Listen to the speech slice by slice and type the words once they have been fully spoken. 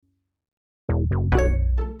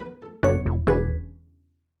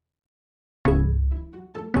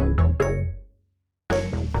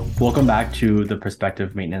Welcome back to the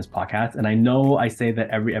Perspective Maintenance Podcast. And I know I say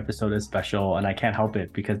that every episode is special, and I can't help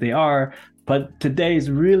it because they are. But today is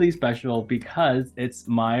really special because it's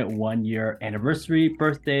my 1 year anniversary,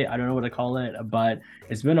 birthday. I don't know what to call it, but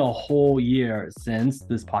it's been a whole year since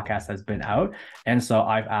this podcast has been out. And so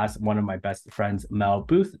I've asked one of my best friends, Mel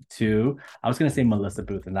Booth, I was going to say Melissa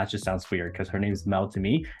Booth, and that just sounds weird because her name's Mel to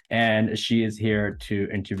me. And she is here to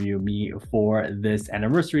interview me for this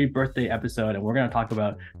anniversary birthday episode. And we're going to talk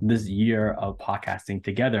about this year of podcasting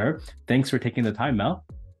together. Thanks for taking the time, Mel.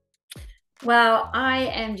 Well, I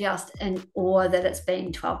am just in awe that it's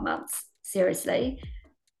been 12 months. Seriously.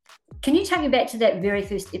 Can you take me back to that very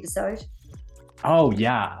first episode? Oh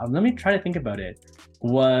yeah, let me try to think about it.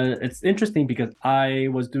 It's interesting because I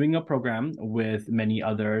was doing a program with many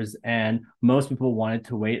others, and most people wanted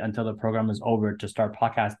to wait until the program was over to start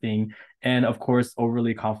podcasting. And of course,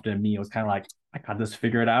 overly confident me, it was kind of like, I got this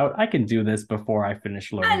figured out. I can do this before I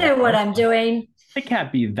finish I learning the know what course. I'm doing. It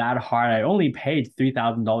can't be that hard. I only paid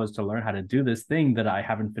 $3,000 to learn how to do this thing that I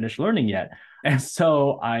haven't finished learning yet. And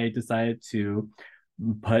so I decided to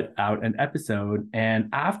put out an episode. And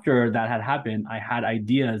after that had happened, I had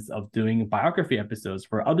ideas of doing biography episodes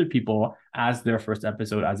for other people as their first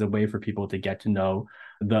episode, as a way for people to get to know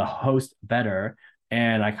the host better.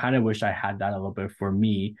 And I kind of wish I had that a little bit for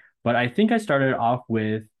me. But I think I started off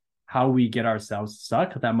with how we get ourselves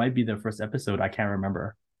stuck. That might be the first episode. I can't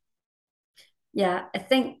remember. Yeah, I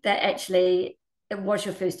think that actually it was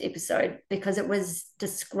your first episode because it was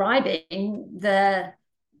describing the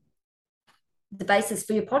basis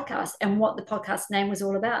for your podcast and what the podcast name was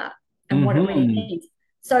all about and what it really Mm-hmm. means.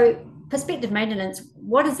 So, perspective maintenance,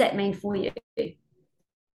 what does that mean for you?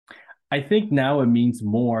 I think now it means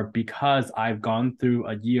more because I've gone through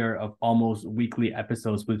a year of almost weekly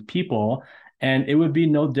episodes with people, and it would be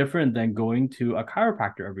no different than going to a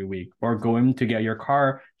chiropractor every week or going to get your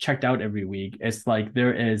car checked out every week. It's like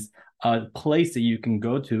there is a place that you can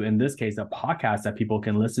go to, in this case, a podcast that people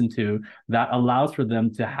can listen to that allows for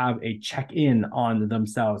them to have a check-in on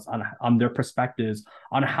themselves, on their perspectives,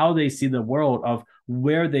 on how they see the world, of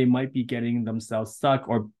where they might be getting themselves stuck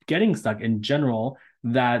or getting stuck in general,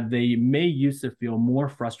 that they may used to feel more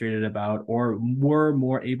frustrated about or were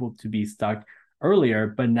more able to be stuck earlier.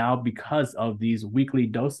 But now, because of these weekly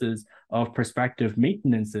doses of perspective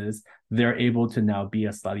maintenances, they're able to now be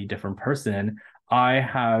a slightly different person. I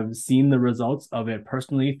have seen the results of it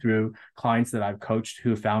personally through clients that I've coached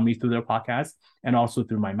who found me through their podcast and also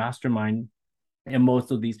through my mastermind. And most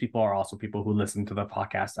of these people are also people who listen to the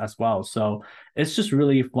podcast as well. So it's just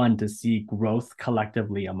really fun to see growth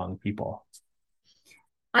collectively among people.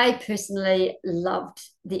 I personally loved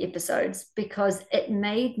the episodes because it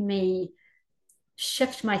made me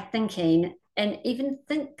shift my thinking and even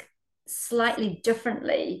think slightly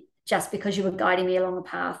differently just because you were guiding me along a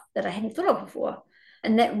path that I hadn't thought of before.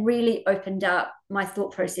 And that really opened up my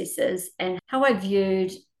thought processes and how I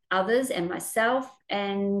viewed others and myself.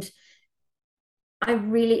 And I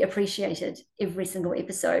really appreciated every single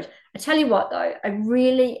episode. I tell you what, though, I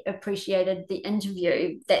really appreciated the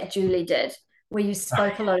interview that Julie did, where you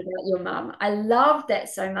spoke a lot about your mum. I loved that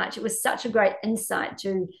so much. It was such a great insight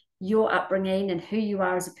to your upbringing and who you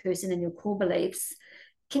are as a person and your core beliefs.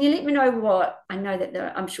 Can you let me know what I know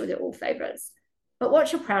that I'm sure they're all favorites, but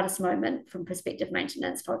what's your proudest moment from Perspective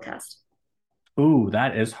Maintenance podcast? Ooh,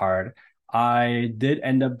 that is hard. I did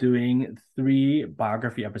end up doing three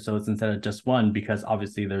biography episodes instead of just one because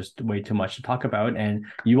obviously there's way too much to talk about. And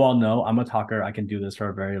you all know I'm a talker. I can do this for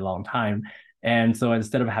a very long time. And so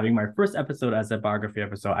instead of having my first episode as a biography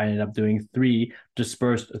episode, I ended up doing three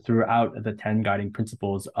dispersed throughout the 10 guiding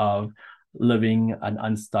principles of living an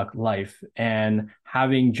unstuck life. And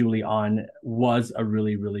having Julie on was a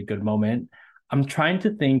really, really good moment. I'm trying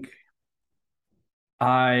to think.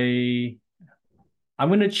 I I'm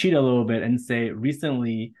going to cheat a little bit and say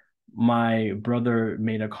recently my brother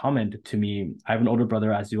made a comment to me. I have an older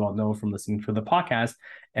brother, as you all know from listening to the podcast,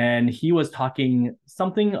 and he was talking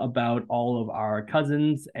something about all of our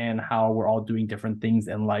cousins and how we're all doing different things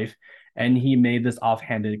in life. And he made this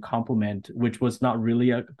offhanded compliment, which was not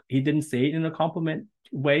really he didn't say it in a compliment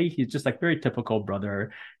way. He's just like very typical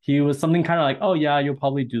brother. He was something kind of like, oh yeah, you'll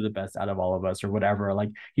probably do the best out of all of us or whatever. Like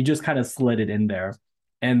he just kind of slid it in there.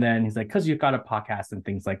 And then he's like, because you've got a podcast and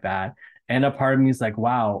things like that. And a part of me is like,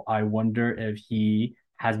 wow, I wonder if he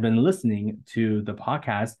has been listening to the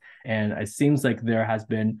podcast. And it seems like there has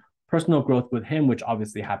been personal growth with him, which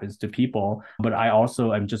obviously happens to people. But I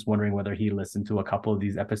also am just wondering whether he listened to a couple of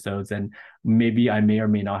these episodes and maybe I may or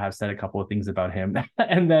may not have said a couple of things about him.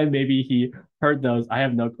 And then maybe he heard those. I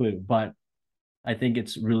have no clue. But I think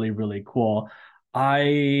it's really, really cool.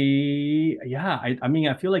 I mean,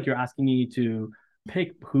 I feel like you're asking me to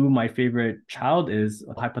pick who my favorite child is,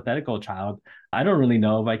 a hypothetical child. I don't really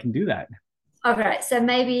know if I can do that. Okay, so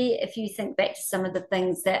maybe if you think back to some of the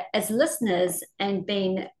things that, as listeners and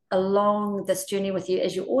being along this journey with you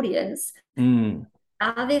as your audience, Mm.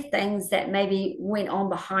 are there things that maybe went on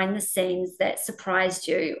behind the scenes that surprised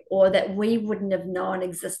you or that we wouldn't have known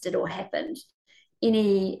existed or happened?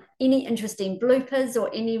 Any interesting bloopers or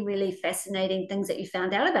any really fascinating things that you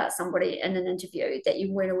found out about somebody in an interview that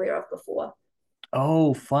you weren't aware of before?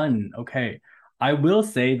 Oh, fun. Okay. I will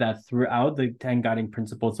say that throughout the 10 guiding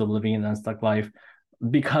principles of living an unstuck life,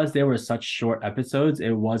 because they were such short episodes,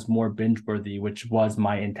 it was more binge worthy, which was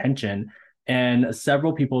my intention. And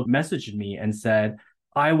several people messaged me and said,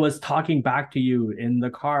 I was talking back to you in the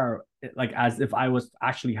car, like as if I was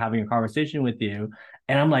actually having a conversation with you.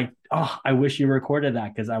 And I'm like, oh, I wish you recorded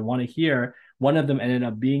that because I want to hear. One of them ended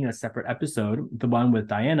up being a separate episode, the one with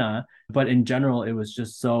Diana. But in general, it was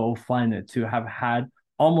just so fun to have had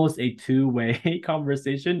almost a two-way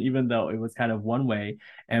conversation, even though it was kind of one way,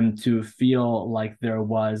 and to feel like there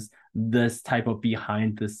was this type of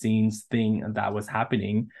behind the scenes thing that was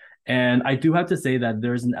happening. And I do have to say that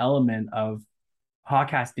there's an element of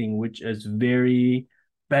podcasting which is very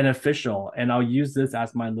beneficial. And I'll use this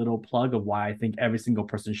as my little plug of why I think every single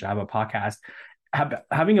person should have a podcast.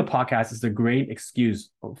 Having a podcast is a great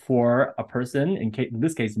excuse for a person, in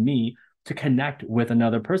this case, me, to connect with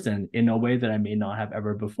another person in a way that I may not have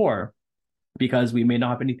ever before because we may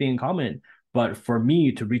not have anything in common. But for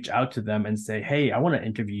me to reach out to them and say, hey, I want to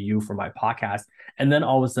interview you for my podcast, and then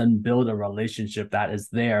all of a sudden build a relationship that is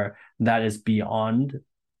there, that is beyond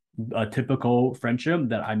a typical friendship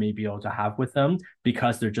that I may be able to have with them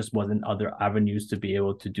because there just wasn't other avenues to be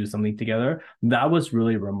able to do something together. That was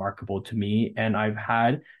really remarkable to me. And I've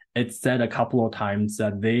had it said a couple of times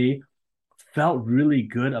that they felt really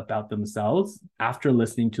good about themselves after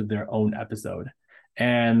listening to their own episode.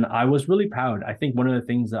 And I was really proud. I think one of the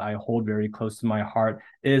things that I hold very close to my heart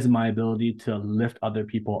is my ability to lift other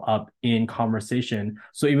people up in conversation.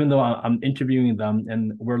 So even though I'm interviewing them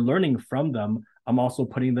and we're learning from them, I'm also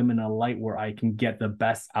putting them in a light where I can get the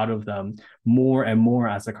best out of them more and more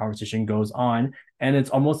as the conversation goes on. And it's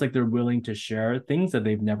almost like they're willing to share things that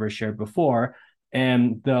they've never shared before.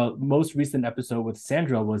 And the most recent episode with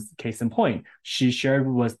Sandra was case in point. She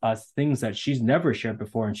shared with us things that she's never shared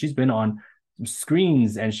before, and she's been on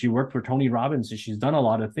screens and she worked for Tony Robbins. So she's done a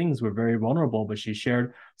lot of things. We're very vulnerable, but she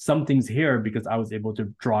shared some things here because I was able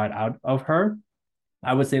to draw it out of her.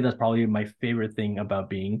 I would say that's probably my favorite thing about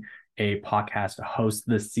being a podcast host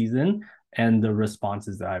this season and the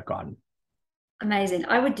responses that I've gotten. Amazing.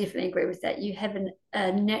 I would definitely agree with that. You have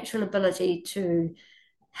a natural ability to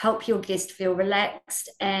help your guest feel relaxed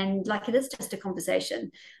and like it is just a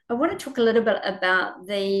conversation. I want to talk a little bit about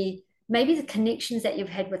the maybe the connections that you've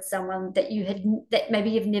had with someone that maybe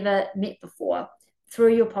you've never met before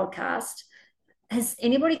through your podcast. Has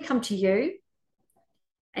anybody come to you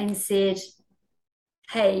and said,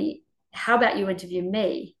 hey, how about you interview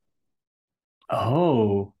me?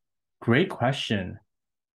 Oh, great question.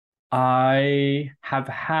 I have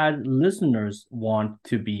had listeners want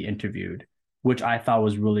to be interviewed, which I thought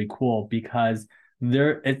was really cool because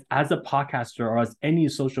as a podcaster or as any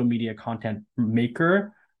social media content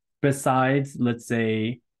maker, besides, let's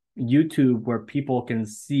say, YouTube, where people can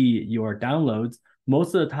see your downloads,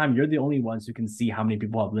 most of the time you're the only ones who can see how many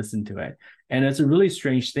people have listened to it. And it's a really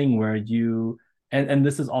strange thing where and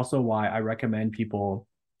this is also why I recommend people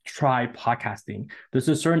try podcasting. There's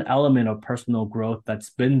a certain element of personal growth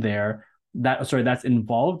that's been there that's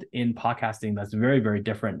involved in podcasting that's very, very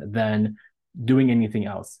different than doing anything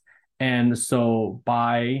else. And so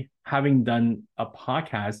by having done a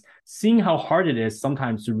podcast, seeing how hard it is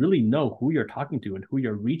sometimes to really know who you're talking to and who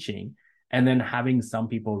you're reaching, and then having some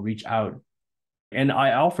people reach out. And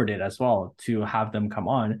I offered it as well to have them come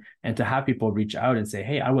on and to have people reach out and say,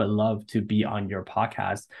 hey, I would love to be on your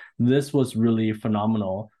podcast. This was really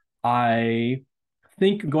phenomenal. I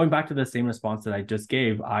think going back to the same response that I just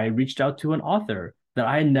gave, I reached out to an author that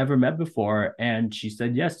I had never met before, and she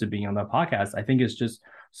said yes to being on the podcast. I think it's just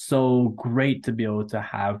so great to be able to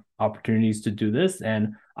have opportunities to do this.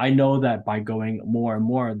 And I know that by going more and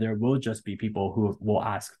more, there will just be people who will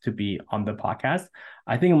ask to be on the podcast.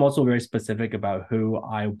 I think I'm also very specific about who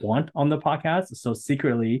I want on the podcast. So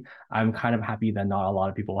secretly, I'm kind of happy that not a lot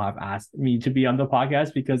of people have asked me to be on the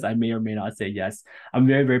podcast because I may or may not say yes. I'm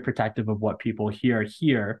very, very protective of what people hear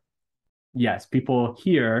here. Yes, people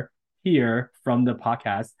hear from the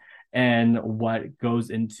podcast. and what goes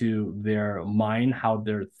into their mind, how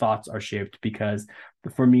their thoughts are shaped. Because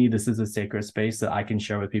for me, this is a sacred space that I can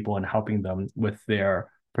share with people and helping them with their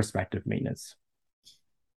perspective maintenance.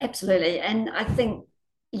 Absolutely. And I think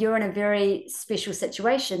you're in a very special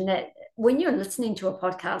situation that when you're listening to a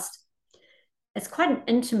podcast, it's quite an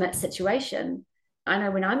intimate situation. I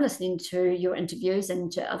know when I'm listening to your interviews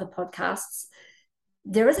and to other podcasts,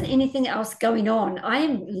 there isn't anything else going on. I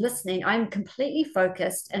am listening, I'm completely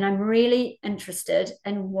focused, and I'm really interested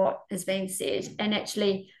in what is being said. And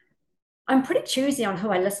actually, I'm pretty choosy on who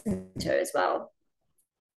I listen to as well.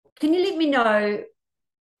 Can you let me know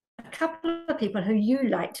a couple of people who you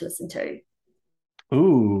like to listen to?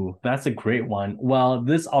 Ooh, that's a great one. Well,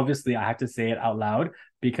 this obviously I have to say it out loud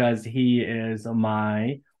because he is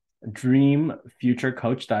my dream future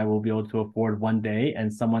coach that I will be able to afford one day,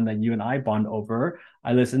 and someone that you and I bond over.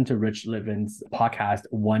 I listen to Rich Livin's podcast,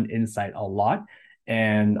 One Insight, a lot.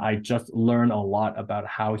 And I just learn a lot about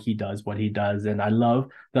how he does what he does. And I love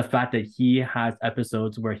the fact that he has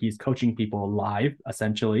episodes where he's coaching people live,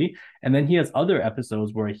 essentially. And then he has other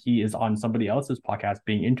episodes where he is on somebody else's podcast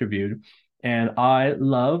being interviewed. And I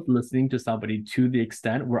love listening to somebody to the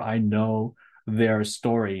extent where I know their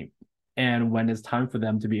story. And when it's time for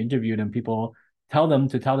them to be interviewed and people tell them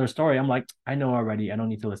to tell their story, I'm like, I know already. I don't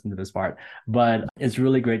need to listen to this part. But it's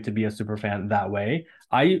really great to be a super fan that way.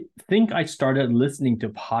 I think I started listening to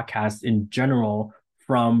podcasts in general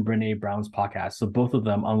from Brene Brown's podcast. So both of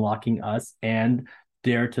them, Unlocking Us and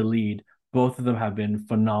Dare to Lead, both of them have been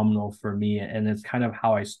phenomenal for me. And it's kind of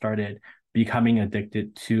how I started becoming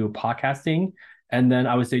addicted to podcasting. And then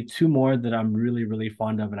I would say two more that I'm really, really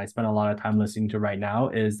fond of, and I spend a lot of time listening to right now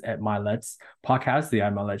is At Milet's podcast, the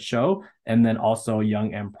At Milet Show, and then also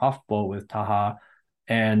Young and Profitable with Taha.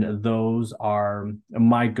 And those are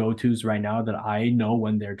my go-tos right now that I know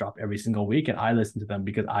when they're dropped every single week, and I listen to them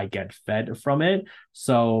because I get fed from it.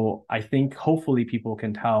 So I think hopefully people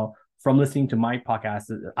can tell from listening to my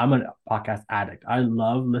podcast, I'm a podcast addict. I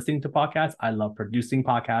love listening to podcasts. I love producing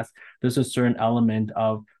podcasts. There's a certain element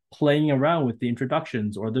of playing around with the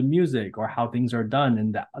introductions or the music or how things are done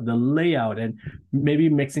and the layout and maybe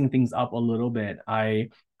mixing things up a little bit. I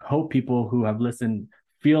hope people who have listened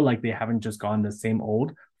feel like they haven't just gone the same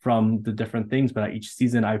old from the different things, but each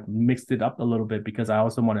season I've mixed it up a little bit because I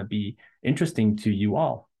also want to be interesting to you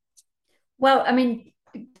all. Well, I mean,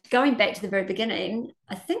 going back to the very beginning,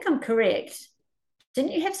 I think I'm correct.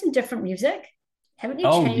 Didn't you have some different music? Haven't you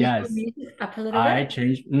Oh, changed your yes. music up a little I bit?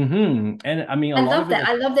 changed. And I mean, a I lot love of it that. is,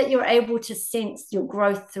 I love that you're able to sense your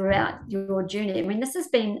growth throughout your journey. I mean, this has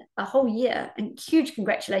been a whole year, and huge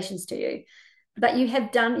congratulations to you. But you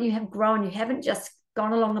have grown. You haven't just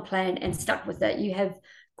gone along the plan and stuck with it. You have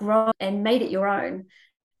grown and made it your own.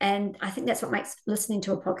 And I think that's what makes listening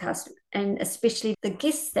to a podcast, and especially the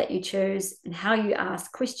guests that you choose and how you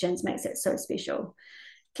ask questions, makes it so special.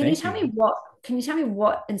 Can you thank tell you. me what can you tell me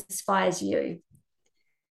what inspires you?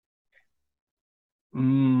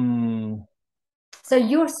 Mm, So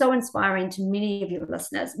you're so inspiring to many of your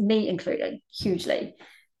listeners, me including, hugely.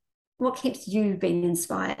 What keeps you being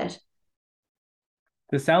inspired?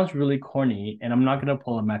 this sounds really corny, and I'm not going to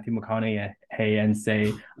pull a Matthew McConaughey and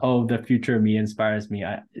say, "Oh, the future me inspires me."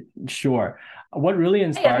 Sure. What really Hey, it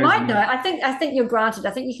inspires might though. me. I think you're granted.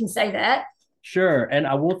 I think you can say that. Sure. And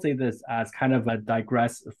I will say this as kind of a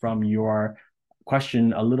digress from your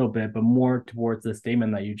question a little bit, but more towards the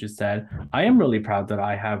statement that you just said. I am really proud that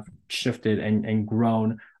I have shifted and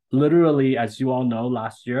grown. Literally, as you all know,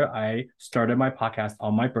 last year I started my podcast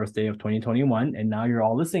on my birthday of 2021. And now you're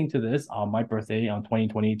all listening to this on my birthday on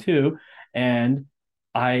 2022. And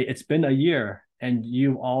it's been a year and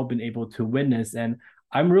you've all been able to witness. And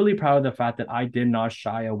I'm really proud of the fact that I did not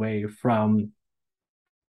shy away from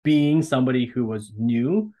being somebody who was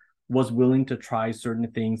new, was willing to try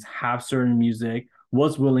certain things, have certain music,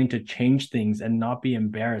 was willing to change things and not be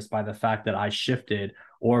embarrassed by the fact that I shifted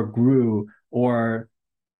or grew or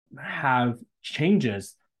have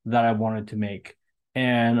changes that I wanted to make.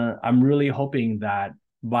 And I'm really hoping that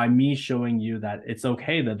by me showing you that it's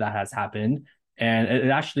okay that that has happened, and it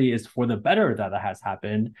actually is for the better that that has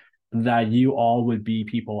happened, that you all would be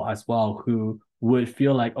people as well who would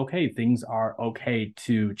feel like, okay, things are okay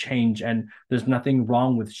to change. And there's nothing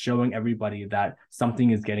wrong with showing everybody that something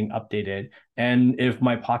is getting updated. And if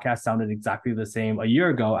my podcast sounded exactly the same a year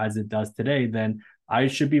ago as it does today, then I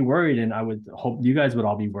should be worried, and I would hope you guys would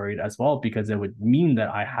all be worried as well because it would mean that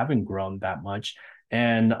I haven't grown that much.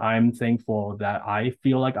 And I'm thankful that I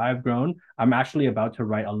feel like I've grown. I'm actually about to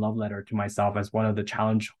write a love letter to myself as one of the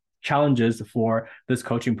challenges for this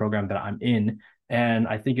coaching program that I'm in. And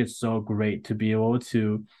I think it's so great to be able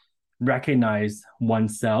to recognize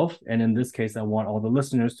oneself. And in this case, I want all the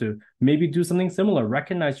listeners to maybe do something similar.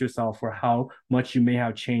 Recognize yourself for how much you may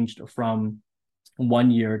have changed from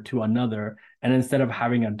one year to another. And instead of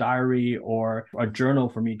having a diary or a journal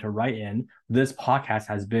for me to write in, this podcast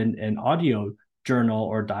has been an audio journal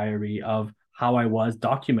or diary of how I was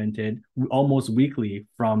documented almost weekly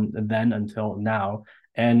from then until now.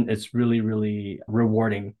 And it's really, really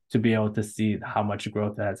rewarding to be able to see how much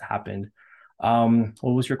growth has happened. What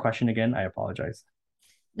was your question again? I apologize.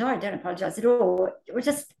 No, I don't apologize at all. It was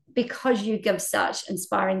just because you give such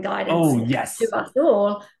inspiring guidance Oh, to yes. us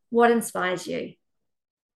all. What inspires you?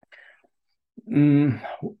 Mm,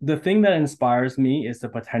 the thing that inspires me is the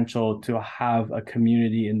potential to have a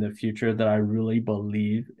community in the future that I really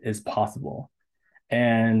believe is possible.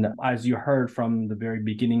 And as you heard from the very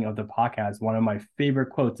beginning of the podcast, one of my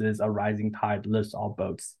favorite quotes is "A rising tide lifts all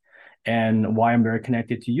boats." And why I'm very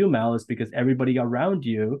connected to you, Mel, is because everybody around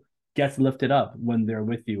you gets lifted up when they're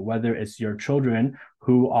with you, whether it's your children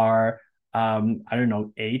who are, I don't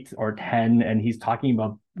know, 8 or 10, and he's talking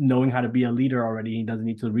about knowing how to be a leader already. He doesn't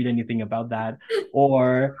need to read anything about that.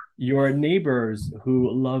 Or your neighbors who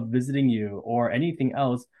love visiting you, or anything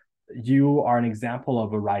else. You are an example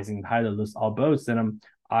of a rising tide that lifts all boats. And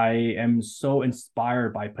I am so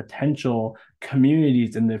inspired by potential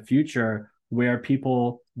communities in the future where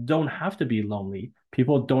people don't have to be lonely.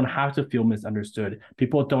 People don't have to feel misunderstood.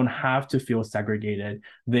 People don't have to feel segregated.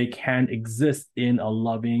 They can exist in a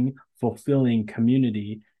loving, fulfilling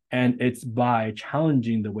community. And it's by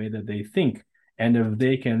challenging the way that they think. And if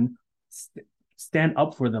they can stand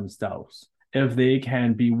up for themselves, if they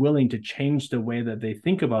can be willing to change the way that they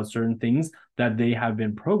think about certain things that they have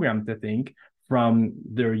been programmed to think from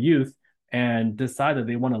their youth, and decide that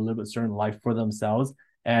they want to live a certain life for themselves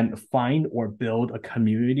and find or build a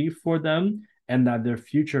community for them, and that their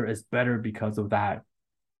future is better because of that.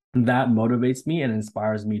 That motivates me and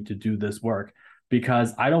inspires me to do this work,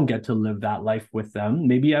 because I don't get to live that life with them.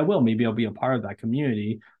 Maybe I will, maybe I'll be a part of that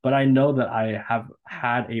community, but I know that I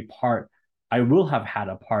will have had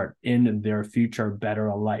a part in their future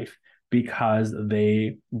better life because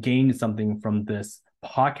they gained something from this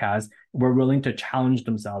podcast, were willing to challenge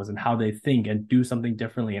themselves and how they think and do something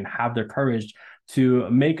differently and have the courage to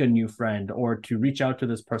make a new friend, or to reach out to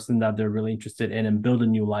this person that they're really interested in and build a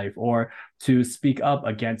new life, or to speak up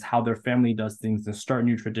against how their family does things and start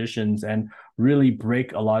new traditions and really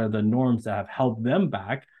break a lot of the norms that have held them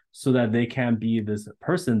back, so that they can be this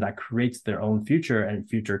person that creates their own future and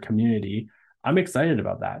future community. I'm excited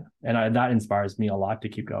about that. And that inspires me a lot to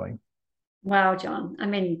keep going. Wow, John. I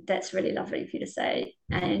mean, that's really lovely for you to say.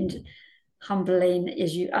 And humbling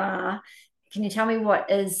as you are, can you tell me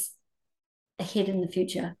what is ahead in the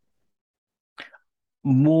future?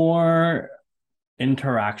 More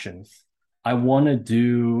interactions. I want to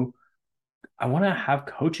do, I want to have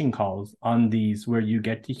coaching calls on these where you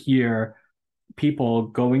get to hear people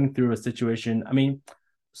going through a situation. I mean,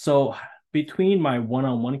 so between my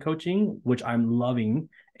one-on-one coaching, which I'm loving,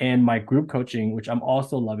 and my group coaching, which I'm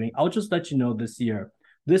also loving, I'll just let you know this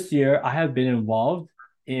year I have been involved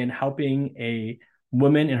in helping a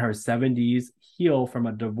woman in her 70s heal from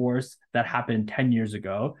a divorce that happened 10 years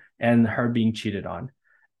ago, and her being cheated on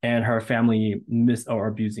and her family mis or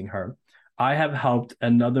abusing her. I have helped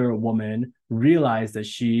another woman realize that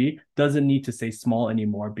she doesn't need to stay small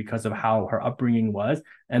anymore because of how her upbringing was,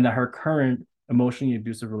 and that her current emotionally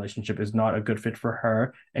abusive relationship is not a good fit for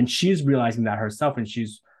her. And she's realizing that herself, and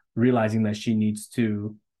she's realizing that she needs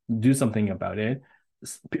to do something about it.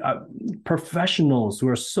 Professionals who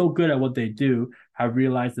are so good at what they do have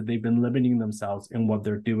realized that they've been limiting themselves in what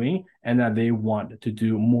they're doing, and that they want to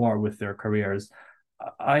do more with their careers.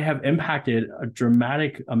 I have impacted a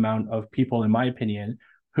dramatic amount of people, in my opinion,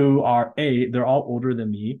 who are A, they're all older than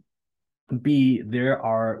me. B, there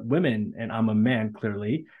are women and I'm a man,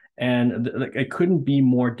 clearly. And like, it couldn't be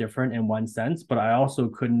more different in one sense, but I also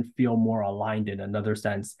couldn't feel more aligned in another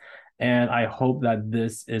sense. And I hope that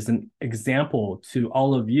this is an example to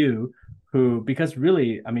all of you who, because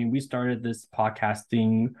really, I mean, we started this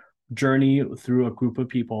podcasting journey through a group of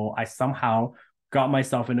people. I somehow got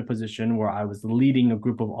myself in a position where I was leading a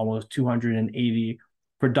group of almost 280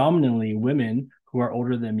 predominantly women who are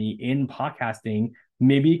older than me in podcasting.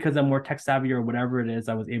 Maybe because I'm more tech savvy or whatever it is,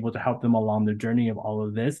 I was able to help them along the journey of all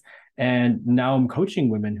of this. And now I'm coaching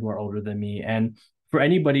women who are older than me. And for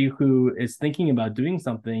anybody who is thinking about doing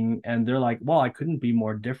something and they're like, well, I couldn't be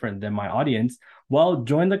more different than my audience, well,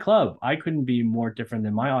 join the club. I couldn't be more different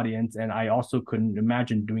than my audience. And I also couldn't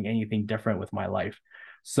imagine doing anything different with my life.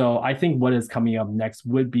 So I think what is coming up next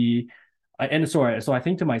would be, and sorry, so I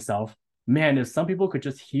think to myself, man, if some people could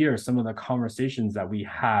just hear some of the conversations that we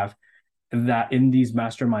have that in these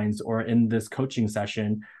masterminds or in this coaching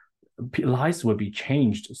session, lives would be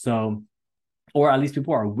changed. So, or at least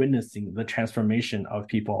people are witnessing the transformation of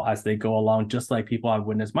people as they go along, just like people have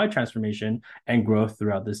witnessed my transformation and growth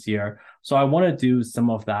throughout this year. So I want to do some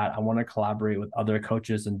of that. I want to collaborate with other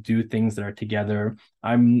coaches and do things that are together.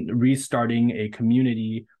 I'm restarting a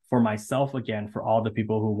community for myself again, for all the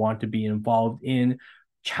people who want to be involved in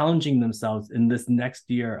challenging themselves in this next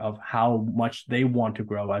year of how much they want to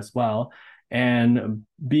grow as well, and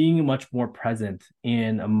being much more present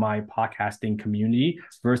in my podcasting community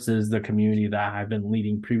versus the community that I've been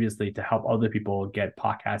leading previously to help other people get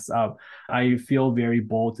podcasts up. I feel very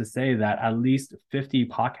bold to say that at least 50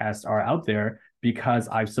 podcasts are out there because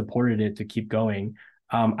I've supported it to keep going.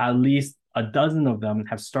 At least a dozen of them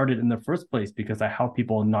have started in the first place because I help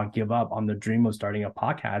people not give up on the dream of starting a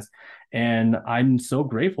podcast. And I'm so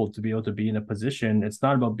grateful to be able to be in a position. It's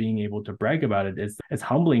not about being able to brag about it. It's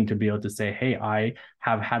humbling to be able to say, hey, I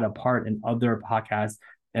have had a part in other podcasts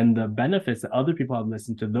and the benefits that other people have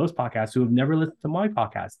listened to those podcasts who have never listened to my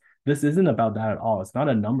podcast. This isn't about that at all. It's not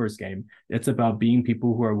a numbers game. It's about being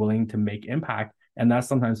people who are willing to make impact. And that's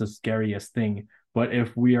sometimes the scariest thing. But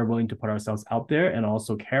if we are willing to put ourselves out there and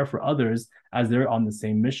also care for others as they're on the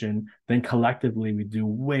same mission, then collectively we do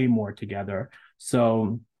way more together.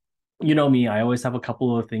 So, you know me, I always have a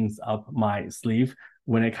couple of things up my sleeve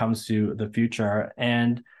when it comes to the future.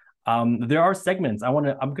 And there are segments. I'm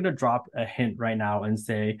gonna drop a hint right now and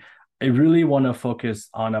say, I really want to focus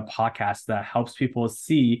on a podcast that helps people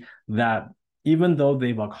see that even though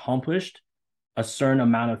they've accomplished a certain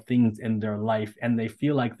amount of things in their life and they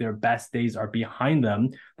feel like their best days are behind them,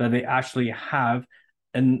 that they actually have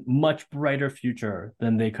a much brighter future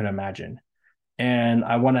than they could imagine. And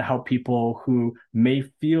I want to help people who may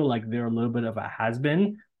feel like they're a little bit of a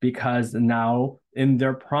has-been because now in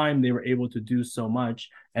their prime, they were able to do so much.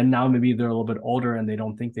 And now maybe they're a little bit older and they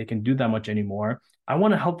don't think they can do that much anymore. I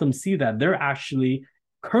want to help them see that they're actually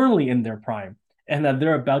currently in their prime and that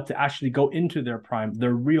they're about to actually go into their prime,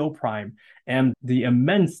 their real prime, and the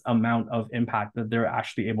immense amount of impact that they're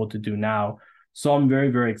actually able to do now. So I'm very,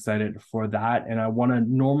 very excited for that. And I want to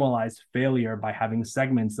normalize failure by having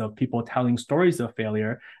segments of people telling stories of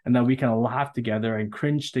failure and that we can laugh together and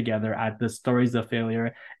cringe together at the stories of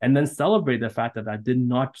failure and then celebrate the fact that that did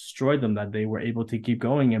not destroy them, that they were able to keep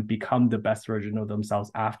going and become the best version of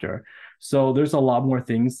themselves after. So there's a lot more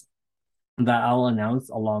things that I'll announce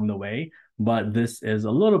along the way, but this is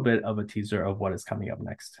a little bit of a teaser of what is coming up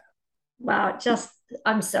next. Wow,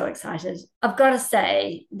 I'm so excited. I've got to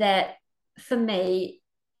say that for me,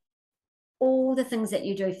 all the things that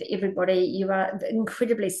you do for everybody, you are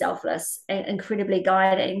incredibly selfless and incredibly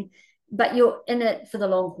guiding, but you're in it for the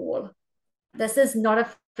long haul. This is not a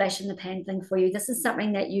flash in the pan thing for you. This is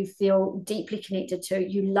something that you feel deeply connected to.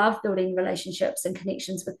 You love building relationships and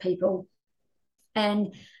connections with people.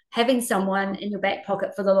 And having someone in your back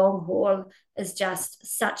pocket for the long haul is just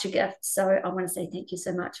such a gift. So I want to say thank you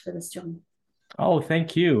so much for this, John. Oh,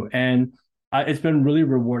 thank you. And it's been really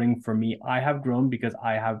rewarding for me. I have grown because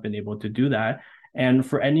I have been able to do that. And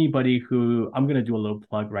for anybody who, I'm going to do a little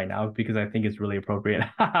plug right now because I think it's really appropriate.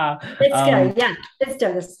 Let's go. Yeah, let's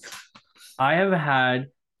do this. I have had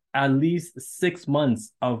at least 6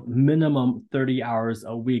 months of minimum 30 hours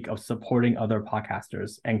a week of supporting other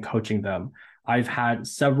podcasters and coaching them. I've had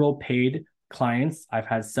several paid clients. I've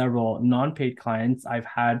had several non-paid clients. I've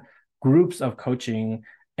had groups of coaching.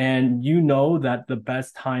 And you know that the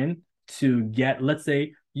best time to get, let's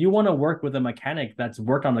say you want to work with a mechanic that's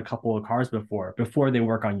worked on a couple of cars before they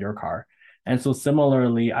work on your car. And so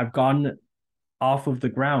similarly, I've gone off of the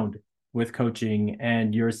ground with coaching,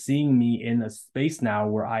 and you're seeing me in a space now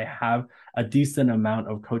where I have a decent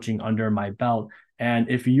amount of coaching under my belt. And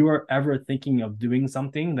if you are ever thinking of doing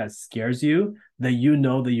something that scares you, that you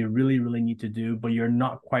know that you really, really need to do, but you're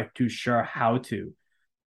not quite too sure how to,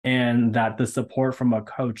 and that the support from a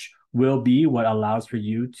coach will be what allows for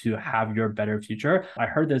you to have your better future. I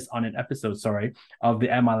heard this on an episode, of the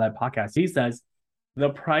Am I Led podcast. He says, the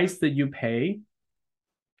price that you pay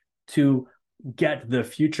to get the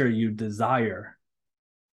future you desire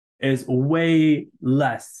is way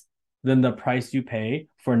less than the price you pay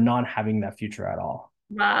for not having that future at all.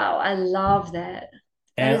 Wow, I love that.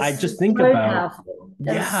 And I just think about, powerful.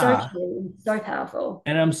 That is so true, so powerful.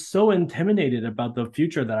 And I'm so intimidated about the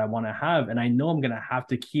future that I want to have. And I know I'm going to have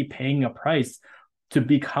to keep paying a price to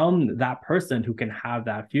become that person who can have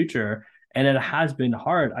that future. And it has been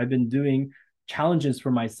hard. I've been doing challenges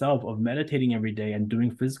for myself of meditating every day and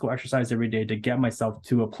doing physical exercise every day to get myself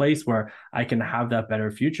to a place where I can have that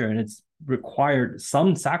better future. And it's required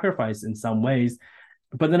some sacrifice in some ways.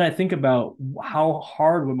 But then I think about how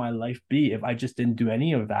hard would my life be if I just didn't do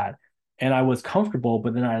any of that. And I was comfortable,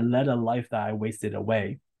 but then I led a life that I wasted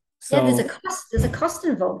away. Yeah, there's a So, cost. There's a cost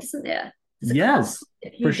involved, isn't there? There's a cost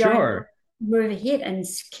yes, if for you don't sure. move ahead and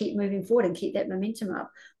keep moving forward and keep that momentum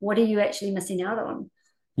up. What are you actually missing out on?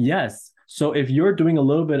 Yes. So if you're doing a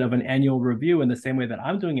little bit of an annual review in the same way that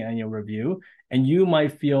I'm doing an annual review, and you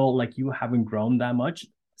might feel like you haven't grown that much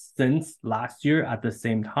since last year at the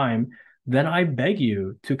same time, then I beg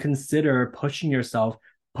you to consider pushing yourself,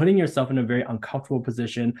 putting yourself in a very uncomfortable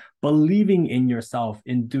position, believing in yourself,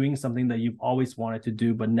 in doing something that you've always wanted to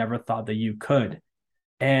do but never thought that you could,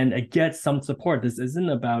 and get some support. This isn't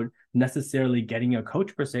about necessarily getting a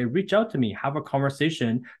coach per se. Reach out to me, have a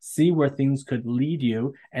conversation, see where things could lead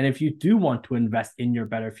you. And if you do want to invest in your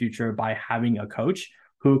better future by having a coach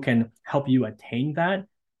who can help you attain that,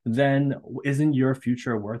 then isn't your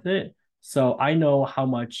future worth it? So I know how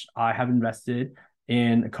much I have invested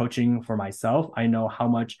in coaching for myself. I know how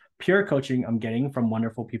much pure coaching I'm getting from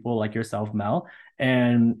wonderful people like yourself, Mel,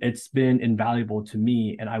 and it's been invaluable to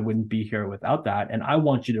me, and I wouldn't be here without that. And I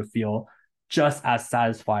want you to feel just as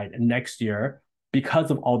satisfied next year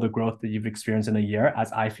because of all the growth that you've experienced in a year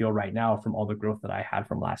as I feel right now from all the growth that I had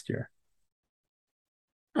from last year.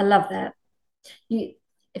 I love that. You,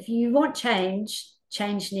 if you want change,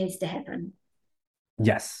 change needs to happen.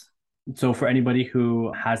 Yes. So for anybody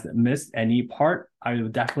who has missed any part, I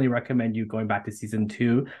would definitely recommend you going back to season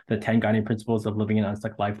 2, the 10 guiding principles of living an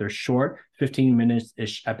unstuck life. They're short, 15 minutes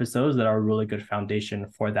ish episodes that are a really good foundation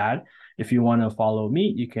for that. If you want to follow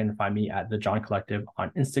me, you can find me at the John Collective on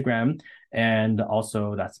Instagram. And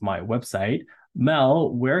also that's my website.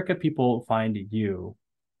 Mel, where can people find you?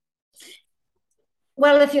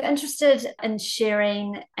 Well, if you're interested in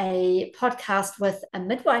sharing a podcast with a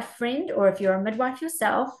midwife friend, or if you're a midwife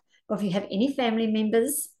yourself, or if you have any family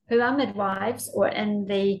members who are midwives or in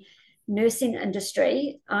the nursing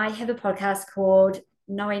industry, I have a podcast called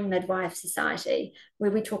Knowing Midwife Society,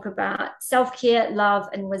 where we talk about self care, love,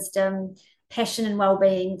 and wisdom, passion and well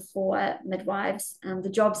being for midwives, the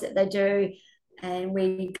jobs that they do. And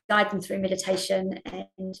we guide them through meditation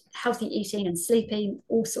and healthy eating and sleeping,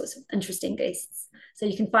 all sorts of interesting guests. So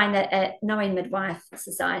you can find that at Knowing Midwife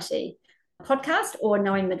Society podcast or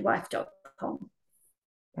knowingmidwife.com.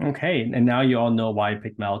 Okay, and now you all know why I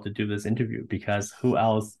picked Mel to do this interview, because who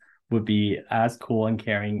else would be as cool and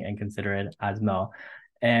caring and considerate as Mel?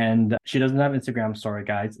 And she doesn't have Instagram, sorry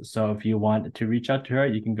guys. So if you want to reach out to her,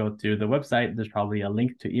 you can go through the website. There's probably a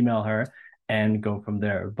link to email her and go from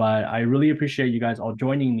there. But I really appreciate you guys all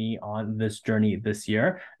joining me on this journey this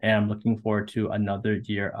year. And I'm looking forward to another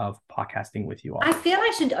year of podcasting with you all. I feel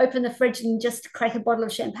I should open the fridge and just crack a bottle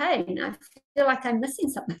of champagne. I feel like I'm missing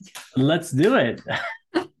something. Let's do it.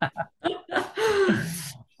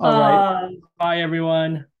 All right. Bye,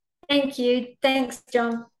 everyone. Thank you. Thanks,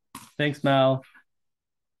 John. Thanks, Mel.